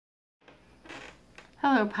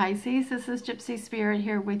Hello Pisces, this is Gypsy Spirit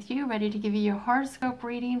here with you, ready to give you your horoscope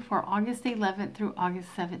reading for August 11th through August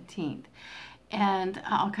 17th. And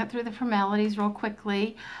I'll cut through the formalities real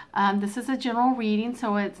quickly. This is a general reading,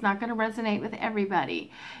 so it's not going to resonate with everybody.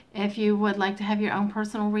 If you would like to have your own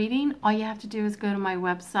personal reading, all you have to do is go to my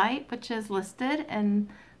website, which is listed in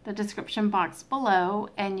the description box below,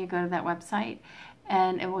 and you go to that website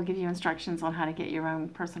and it will give you instructions on how to get your own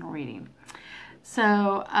personal reading.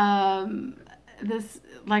 So this,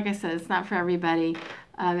 like I said, it's not for everybody.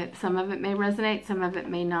 Some of it may resonate, some of it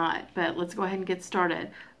may not, but let's go ahead and get started.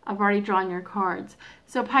 I've already drawn your cards.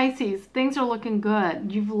 So Pisces, things are looking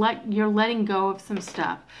good. You're letting go of some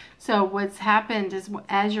stuff. So what's happened is,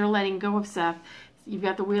 as you're letting go of stuff, you've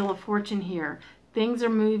got the Wheel of Fortune here. Things are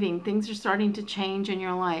moving. Things are starting to change in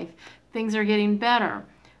your life. Things are getting better.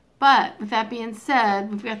 But with that being said,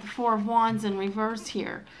 we've got the Four of Wands in reverse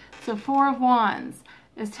here. So Four of Wands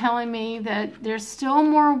is telling me that there's still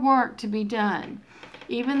more work to be done.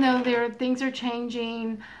 Even though things are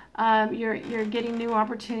changing, you're getting new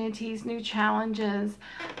opportunities, new challenges,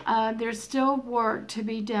 there's still work to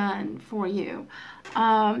be done for you.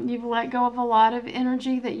 You've let go of a lot of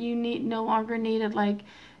energy that you no longer needed, like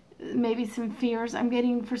maybe some fears. I'm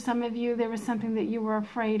getting, for some of you, there was something that you were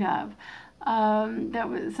afraid of. That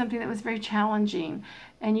was something that was very challenging,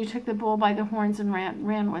 and you took the bull by the horns and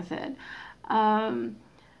ran with it. And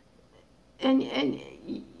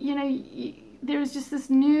you know, there's just this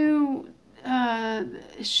new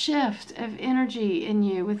shift of energy in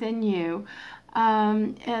you, within you,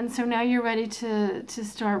 and so now you're ready to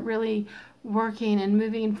start really working and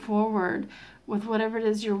moving forward with whatever it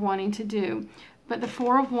is you're wanting to do. But the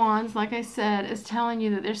Four of Wands, like I said, is telling you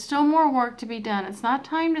that there's still more work to be done. It's not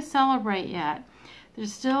time to celebrate yet.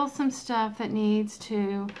 There's still some stuff that needs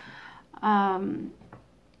to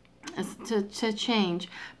change.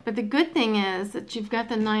 But the good thing is that you've got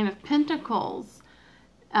the Nine of Pentacles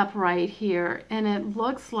up right here, and it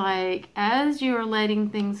looks like as you're letting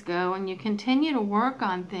things go and you continue to work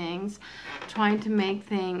on things, trying to make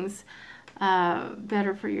things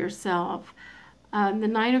better for yourself, the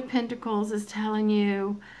Nine of Pentacles is telling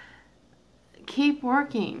you, keep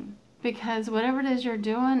working, because whatever it is you're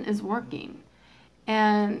doing is working.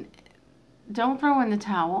 And don't throw in the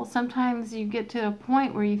towel. Sometimes you get to a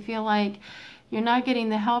point where you feel like you're not getting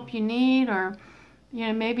the help you need, or you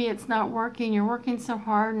know, maybe it's not working. You're working so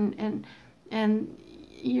hard and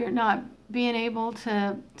you're not being able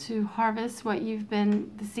to harvest what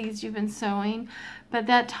the seeds you've been sowing. But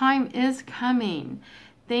that time is coming.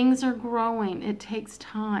 Things are growing. It takes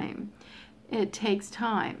time. It takes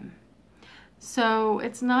time. So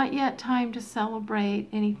it's not yet time to celebrate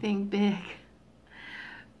anything big.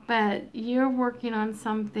 But you're working on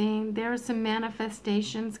something. There are some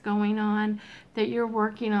manifestations going on that you're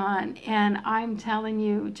working on. And I'm telling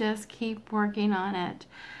you, just keep working on it.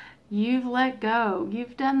 You've let go.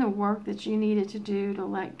 You've done the work that you needed to do to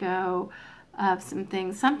let go of some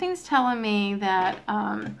things. Something's telling me that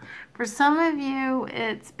for some of you,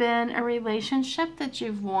 it's been a relationship that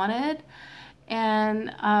you've wanted,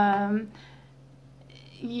 and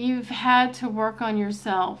you've had to work on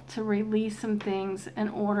yourself to release some things in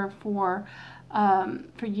order for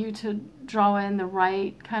you to draw in the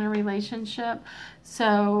right kind of relationship.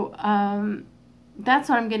 So that's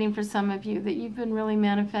what I'm getting for some of you, that you've been really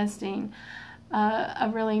manifesting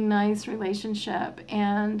a really nice relationship,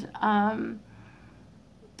 and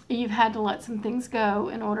you've had to let some things go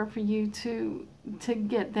in order for you to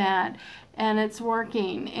get that, and it's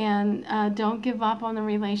working. And don't give up on the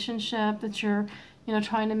relationship that you're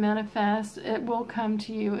trying to manifest. It will come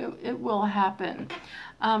to you. It will happen.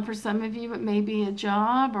 For some of you, it may be a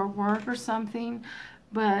job or work or something,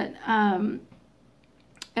 but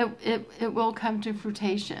it will come to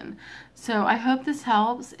fruition. So I hope this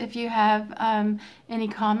helps. If you have any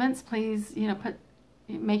comments, please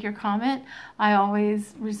make your comment. I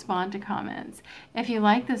always respond to comments. If you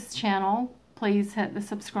like this channel, please hit the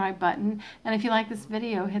subscribe button. And if you like this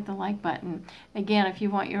video, hit the like button. Again, if you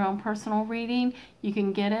want your own personal reading, you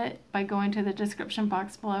can get it by going to the description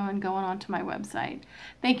box below and going on to my website.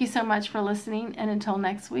 Thank you so much for listening. And until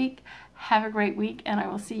next week, have a great week, and I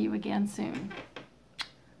will see you again soon.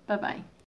 Bye-bye.